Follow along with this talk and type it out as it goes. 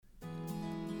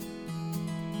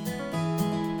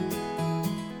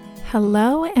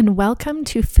Hello and welcome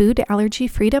to Food Allergy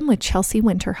Freedom with Chelsea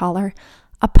Winterholler,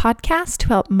 a podcast to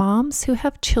help moms who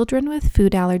have children with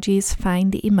food allergies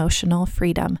find emotional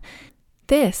freedom.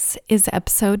 This is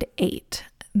episode 8,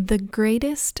 The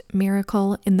Greatest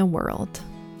Miracle in the World.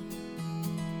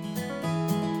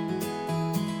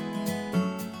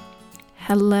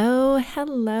 Hello.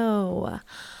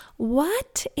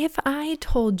 What if I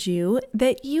told you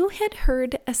that you had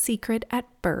heard a secret at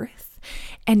birth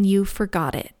and you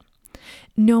forgot it?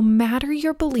 No matter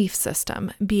your belief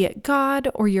system, be it God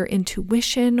or your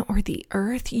intuition or the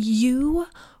earth, you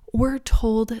were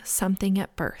told something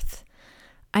at birth.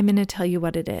 I'm going to tell you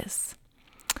what it is.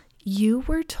 You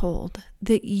were told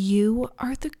that you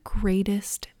are the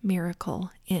greatest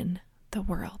miracle in the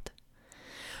world.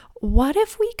 What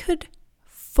if we could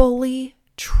fully,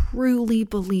 truly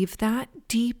believe that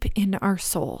deep in our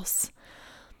souls?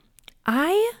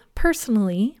 I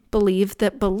personally believe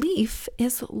that belief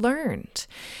is learned,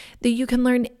 that you can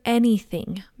learn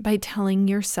anything by telling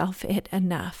yourself it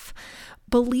enough.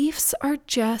 Beliefs are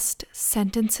just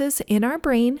sentences in our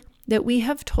brain that we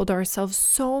have told ourselves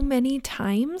so many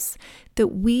times that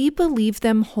we believe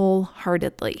them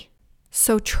wholeheartedly.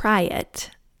 So try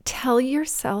it. Tell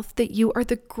yourself that you are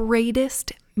the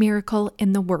greatest miracle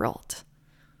in the world.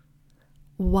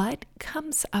 What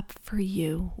comes up for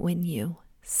you when you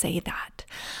say that?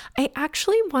 I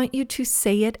actually want you to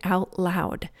say it out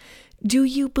loud. Do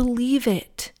you believe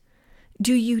it?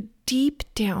 Do you deep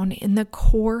down in the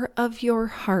core of your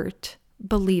heart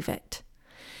believe it?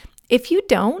 If you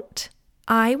don't,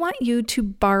 I want you to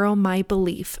borrow my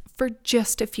belief for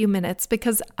just a few minutes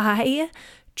because I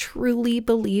truly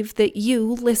believe that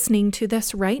you listening to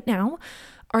this right now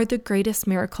are the greatest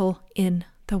miracle in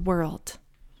the world.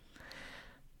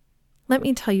 Let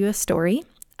me tell you a story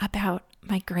about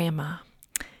my grandma.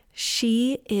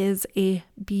 She is a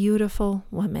beautiful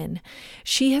woman.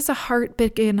 She has a heart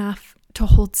big enough to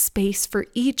hold space for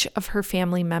each of her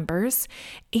family members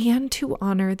and to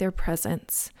honor their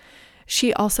presence.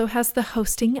 She also has the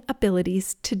hosting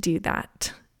abilities to do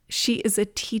that. She is a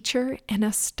teacher and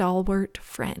a stalwart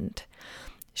friend.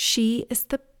 She is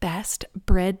the best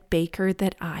bread baker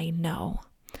that I know.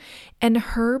 And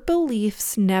her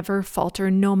beliefs never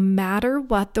falter no matter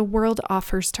what the world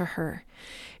offers to her.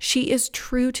 She is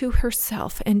true to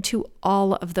herself and to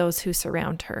all of those who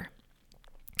surround her.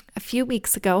 A few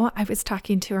weeks ago, I was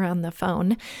talking to her on the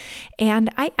phone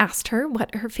and I asked her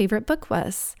what her favorite book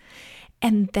was.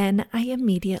 And then I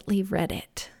immediately read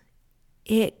it.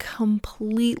 It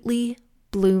completely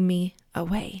blew me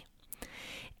away.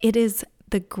 It is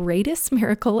The Greatest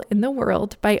Miracle in the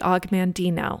World by Og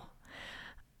Mandino.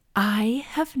 I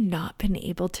have not been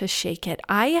able to shake it.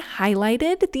 I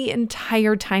highlighted the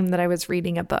entire time that I was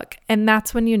reading a book, and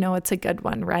that's when you know it's a good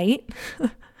one, right?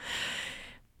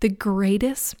 The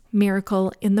greatest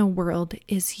miracle in the world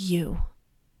is you.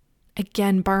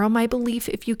 Again, borrow my belief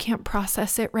if you can't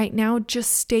process it right now.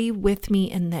 Just stay with me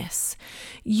in this.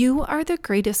 You are the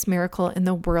greatest miracle in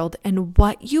the world, and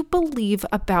what you believe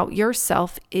about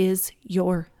yourself is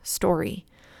your story.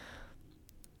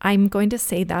 I'm going to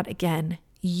say that again.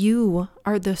 You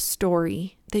are the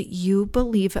story that you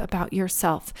believe about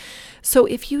yourself. So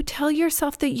if you tell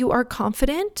yourself that you are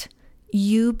confident,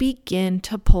 you begin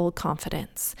to pull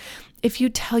confidence. If you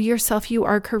tell yourself you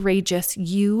are courageous,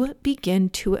 you begin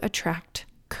to attract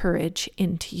courage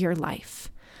into your life.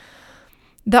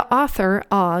 The author,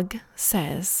 Og,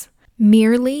 says,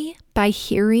 merely by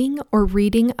hearing or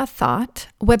reading a thought,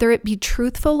 whether it be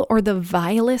truthful or the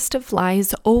vilest of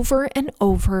lies over and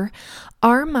over,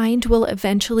 our mind will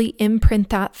eventually imprint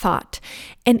that thought,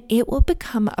 and it will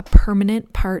become a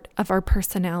permanent part of our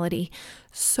personality,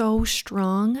 so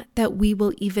strong that we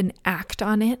will even act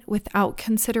on it without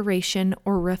consideration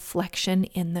or reflection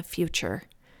in the future.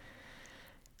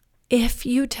 If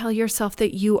you tell yourself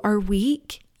that you are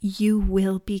weak, you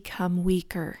will become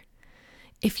weaker.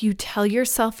 If you tell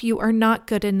yourself you are not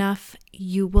good enough,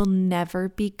 you will never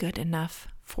be good enough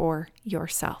for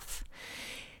yourself.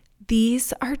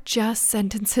 These are just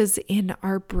sentences in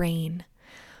our brain.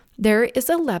 There is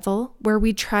a level where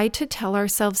we try to tell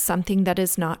ourselves something that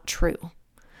is not true.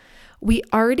 We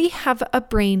already have a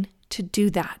brain to do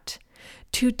that,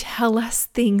 to tell us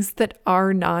things that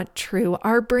are not true.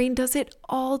 Our brain does it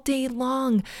all day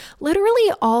long,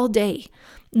 literally all day.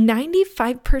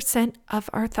 95% of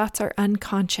our thoughts are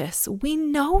unconscious. We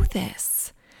know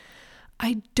this.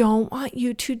 I don't want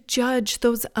you to judge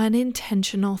those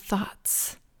unintentional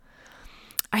thoughts.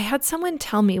 I had someone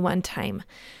tell me one time,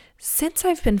 since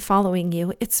I've been following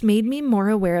you, it's made me more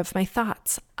aware of my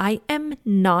thoughts. I am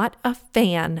not a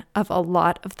fan of a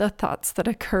lot of the thoughts that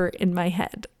occur in my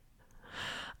head.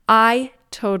 I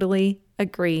totally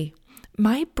agree.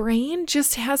 My brain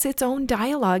just has its own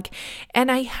dialogue,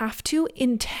 and I have to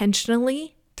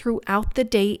intentionally throughout the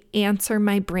day answer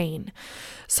my brain.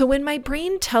 So when my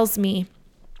brain tells me,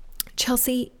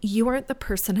 Chelsea, you aren't the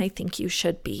person I think you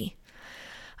should be,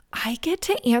 I get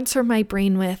to answer my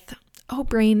brain with, oh,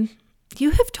 brain,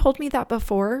 you have told me that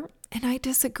before, and I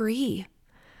disagree.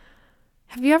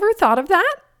 Have you ever thought of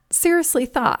that? Seriously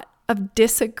thought of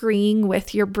disagreeing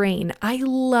with your brain. I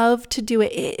love to do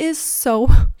it. It is so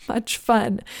much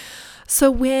fun.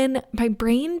 So when my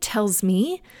brain tells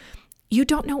me, you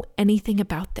don't know anything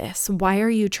about this, why are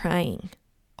you trying?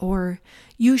 Or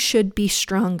you should be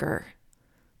stronger.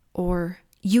 Or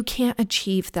you can't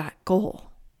achieve that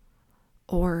goal.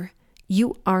 Or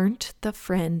you aren't the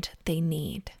friend they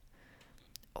need.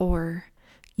 Or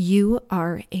you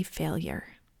are a failure.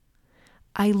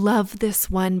 I love this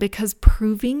one because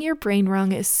proving your brain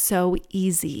wrong is so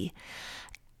easy.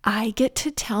 I get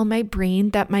to tell my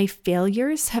brain that my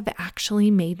failures have actually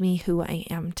made me who I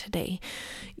am today.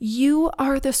 You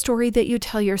are the story that you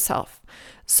tell yourself.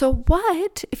 So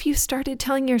what if you started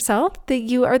telling yourself that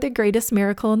you are the greatest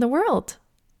miracle in the world?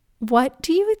 What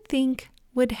do you think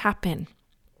would happen?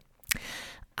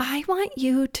 I want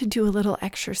you to do a little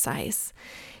exercise.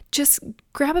 Just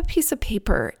grab a piece of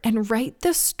paper and write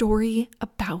the story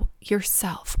about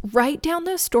yourself. Write down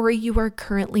the story you are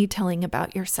currently telling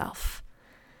about yourself.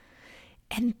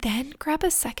 And then grab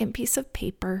a second piece of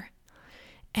paper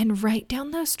and write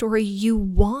down the story you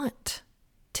want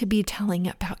to be telling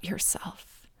about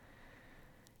yourself.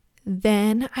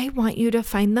 Then I want you to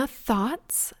find the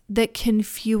thoughts that can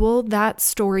fuel that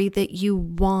story that you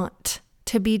want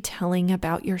to be telling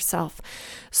about yourself.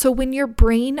 So when your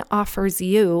brain offers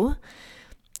you,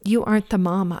 you aren't the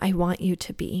mom I want you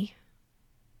to be,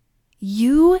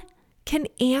 you can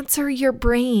answer your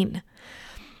brain,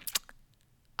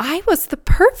 I was the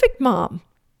perfect mom.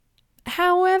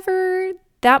 However,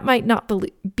 that might not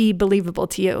be believable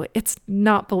to you. It's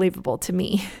not believable to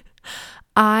me.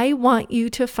 I want you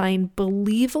to find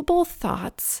believable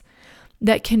thoughts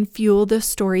that can fuel the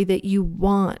story that you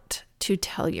want to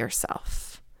tell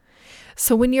yourself.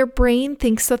 So when your brain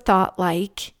thinks a thought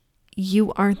like,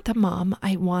 you aren't the mom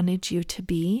I wanted you to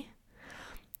be,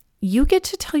 you get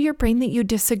to tell your brain that you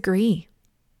disagree.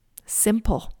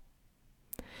 Simple.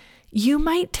 You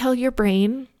might tell your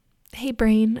brain, hey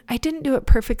brain, I didn't do it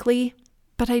perfectly,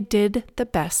 but I did the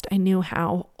best I knew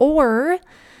how. Or,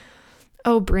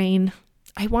 oh brain,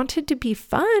 I wanted to be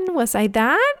fun. Was I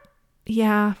that?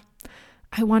 Yeah.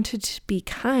 I wanted to be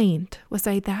kind. Was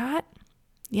I that?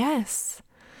 Yes.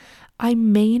 I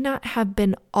may not have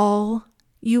been all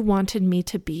you wanted me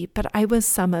to be, but I was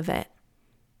some of it.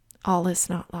 All is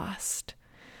not lost.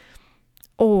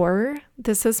 Or,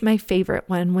 this is my favorite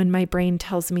one when my brain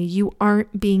tells me you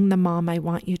aren't being the mom I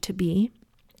want you to be.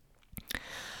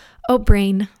 Oh,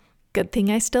 brain, good thing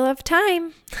I still have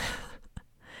time.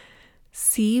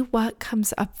 See what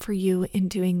comes up for you in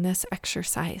doing this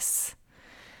exercise.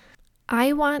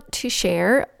 I want to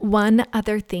share one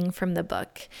other thing from the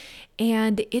book,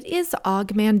 and it is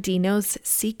Og Mandino's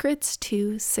Secrets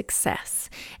to Success.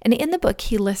 And in the book,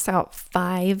 he lists out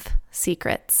 5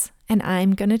 secrets, and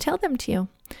I'm going to tell them to you.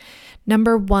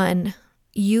 Number 1,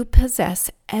 you possess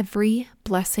every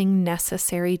blessing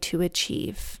necessary to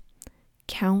achieve.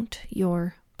 Count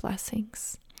your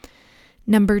blessings.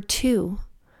 Number 2,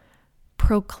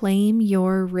 proclaim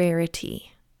your rarity.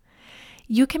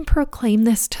 You can proclaim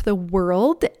this to the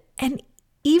world and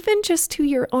even just to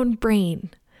your own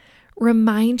brain.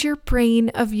 Remind your brain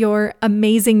of your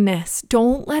amazingness.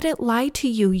 Don't let it lie to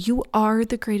you. You are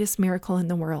the greatest miracle in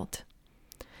the world.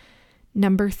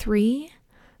 Number 3,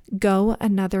 go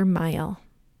another mile.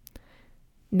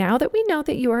 Now that we know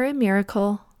that you are a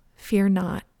miracle, fear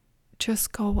not.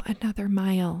 Just go another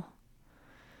mile.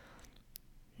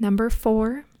 Number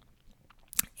 4,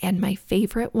 and my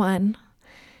favorite one,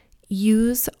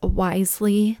 use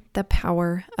wisely the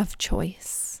power of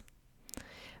choice.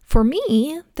 For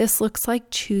me, this looks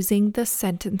like choosing the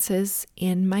sentences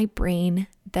in my brain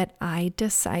that I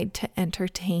decide to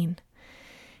entertain.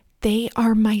 They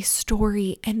are my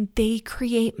story and they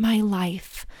create my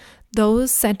life.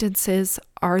 Those sentences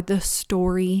are the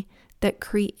story that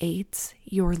creates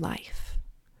your life.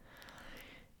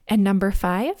 And number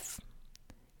 5,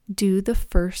 do the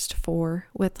first 4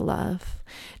 with love.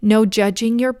 No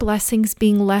judging your blessings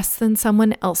being less than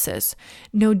someone else's.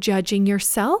 No judging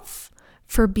yourself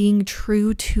for being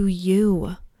true to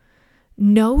you.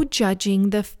 No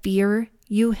judging the fear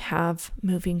you have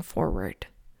moving forward.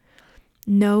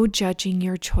 No judging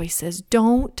your choices.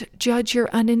 Don't judge your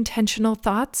unintentional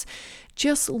thoughts.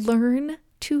 Just learn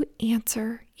to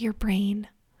answer your brain.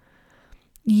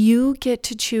 You get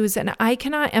to choose, and I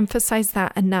cannot emphasize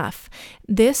that enough.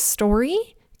 This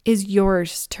story is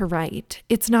yours to write.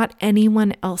 It's not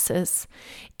anyone else's.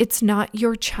 It's not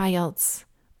your child's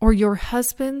or your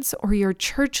husband's or your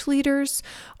church leaders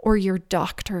or your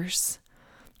doctor's.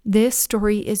 This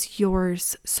story is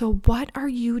yours. So what are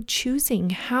you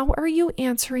choosing? How are you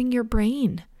answering your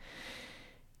brain?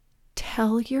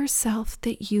 Tell yourself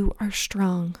that you are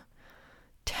strong.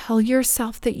 Tell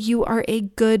yourself that you are a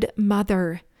good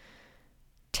mother.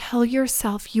 Tell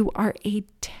yourself you are a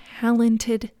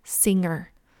talented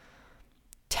singer.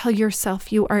 Tell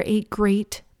yourself you are a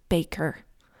great baker.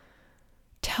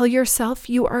 Tell yourself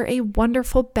you are a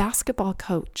wonderful basketball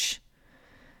coach.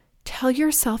 Tell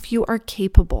yourself you are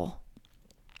capable.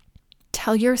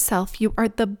 Tell yourself you are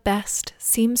the best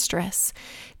seamstress.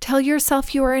 Tell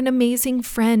yourself you are an amazing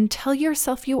friend. Tell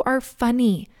yourself you are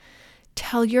funny.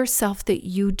 Tell yourself that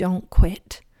you don't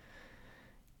quit.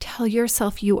 Tell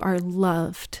yourself you are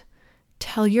loved.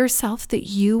 Tell yourself that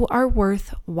you are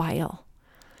worthwhile.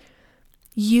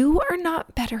 You are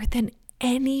not better than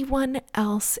anyone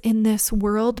else in this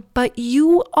world, but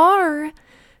you are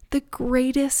the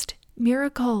greatest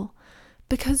miracle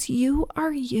because you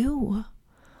are you.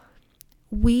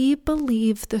 We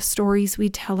believe the stories we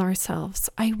tell ourselves.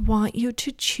 I want you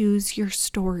to choose your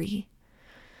story.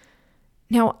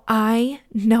 Now, I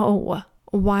know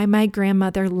why my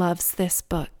grandmother loves this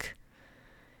book.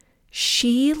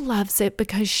 She loves it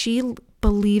because she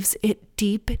believes it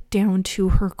deep down to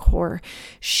her core.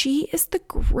 She is the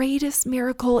greatest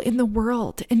miracle in the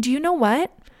world. And do you know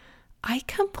what? I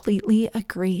completely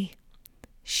agree.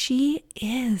 She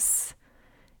is.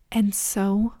 And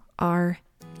so are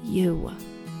you.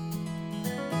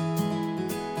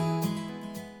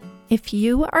 If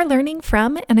you are learning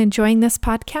from and enjoying this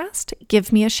podcast,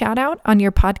 give me a shout out on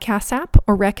your podcast app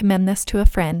or recommend this to a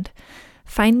friend.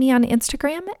 Find me on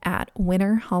Instagram at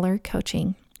Winter Holler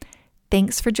Coaching.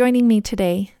 Thanks for joining me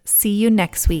today. See you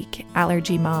next week,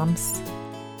 Allergy Moms.